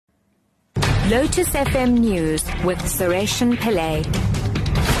Lotus FM News with SARESHEN Pillay.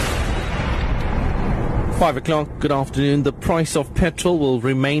 5 o'clock, good afternoon. The price of petrol will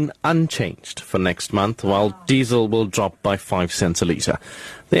remain unchanged for next month, while diesel will drop by 5 cents a litre.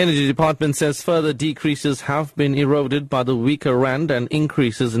 The Energy Department says further decreases have been eroded by the weaker rand and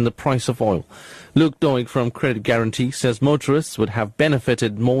increases in the price of oil. Luke Doig from Credit Guarantee says motorists would have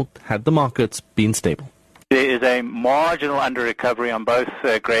benefited more had the markets been stable. There is a marginal under-recovery on both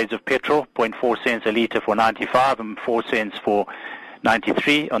grades of petrol, 0.4 cents a litre for 95 and 4 cents for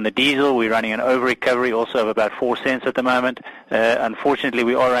 93. On the diesel, we're running an over-recovery also of about 4 cents at the moment. Unfortunately,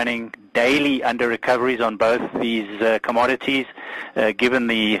 we are running daily under-recoveries on both these commodities, given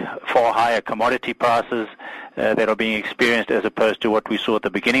the far higher commodity prices that are being experienced as opposed to what we saw at the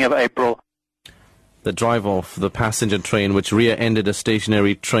beginning of April. The driver of the passenger train which rear-ended a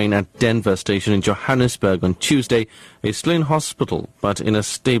stationary train at Denver station in Johannesburg on Tuesday is still in hospital but in a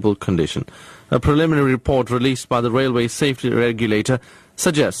stable condition. A preliminary report released by the railway safety regulator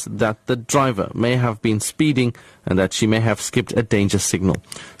suggests that the driver may have been speeding and that she may have skipped a danger signal.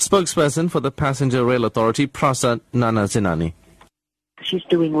 Spokesperson for the Passenger Rail Authority, Prasa Nanazinani. She's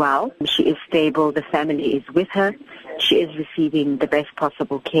doing well. She is stable. The family is with her. She is receiving the best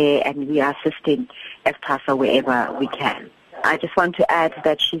possible care, and we are assisting as PASA wherever we can. I just want to add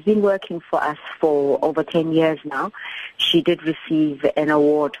that she's been working for us for over 10 years now. She did receive an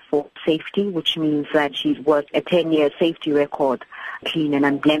award for safety, which means that she's worked a 10-year safety record, clean and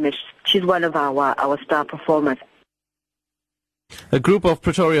unblemished. She's one of our star performers. A group of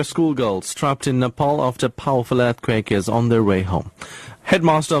Pretoria schoolgirls trapped in Nepal after a powerful earthquake is on their way home.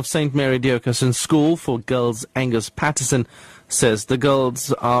 Headmaster of St. Mary Diocesan School for Girls, Angus Patterson, says the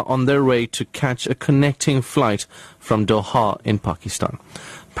girls are on their way to catch a connecting flight from Doha in Pakistan.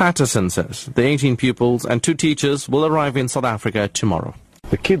 Patterson says the 18 pupils and 2 teachers will arrive in South Africa tomorrow.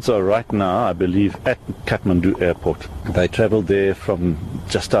 The kids are right now, I believe, at Kathmandu Airport. They travelled there from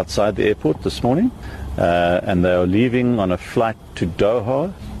just outside the airport this morning, and they are leaving on a flight to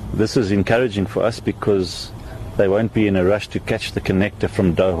Doha. This is encouraging for us because they won't be in a rush to catch the connector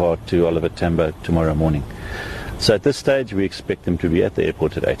from Doha to Oliver Tambo tomorrow morning. So at this stage, we expect them to be at the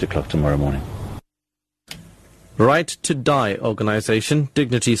airport at 8 o'clock tomorrow morning. Right to Die organisation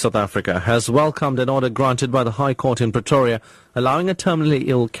Dignity South Africa has welcomed an order granted by the High Court in Pretoria allowing a terminally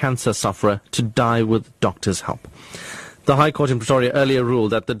ill cancer sufferer to die with doctor's help. The High Court in Pretoria earlier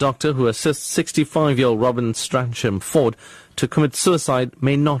ruled that the doctor who assists 65-year-old Robin Stransham Ford to commit suicide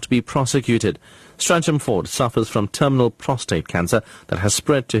may not be prosecuted. Stransham Ford suffers from terminal prostate cancer that has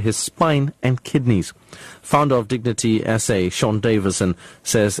spread to his spine and kidneys. Founder of Dignity SA, Sean Davison,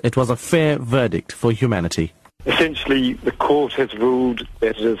 says it was a fair verdict for humanity. Essentially, the court has ruled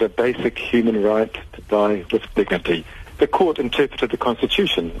that it is a basic human right to die with dignity. The court interpreted the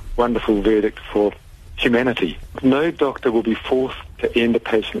Constitution. Wonderful verdict for humanity. No doctor will be forced to end a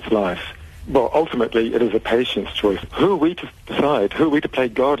patient's life. Well, ultimately, it is a patient's choice. Who are we to decide? Who are we to play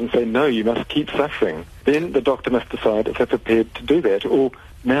God and say, no, you must keep suffering? Then the doctor must decide if they're prepared to do that, or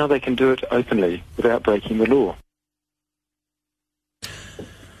now they can do it openly without breaking the law.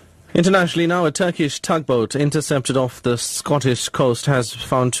 Internationally now, a Turkish tugboat intercepted off the Scottish coast has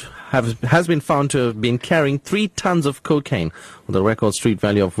been found to have been carrying 3 tons of cocaine with a record street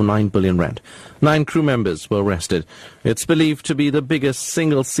value of 9 billion rand. 9 crew members were arrested. It's believed to be the biggest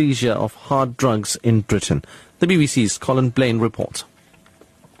single seizure of hard drugs in Britain. The BBC's Colin Blaine reports.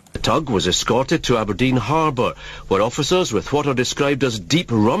 The tug was escorted to Aberdeen Harbour, where officers with what are described as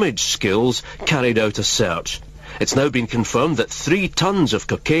deep rummage skills carried out a search. It's now been confirmed that 3 tons of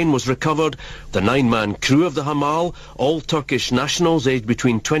cocaine was recovered. The 9-man crew of the Hamal, all Turkish nationals aged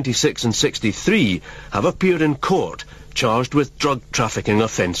between 26 and 63, have appeared in court, charged with drug trafficking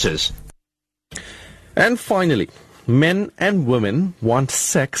offences. And finally, men and women want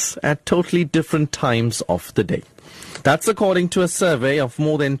sex at totally different times of the day. That's according to a survey of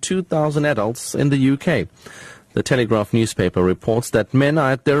more than 2,000 adults in the UK. The Telegraph newspaper reports that men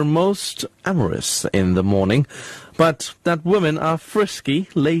are at their most amorous in the morning, but that women are frisky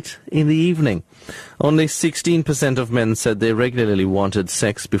late in the evening. Only 16% of men said they regularly wanted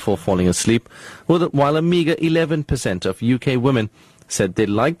sex before falling asleep, while a meager 11% of UK women said they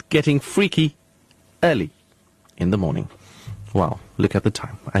liked getting freaky early in the morning. Wow, look at the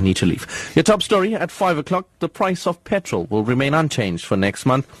time. I need to leave. Your top story at 5 o'clock, the price of petrol will remain unchanged for next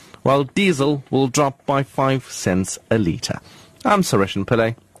month, while diesel will drop by 5 cents a litre. I'm SARESHEN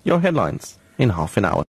Pillay. Your headlines in half an hour.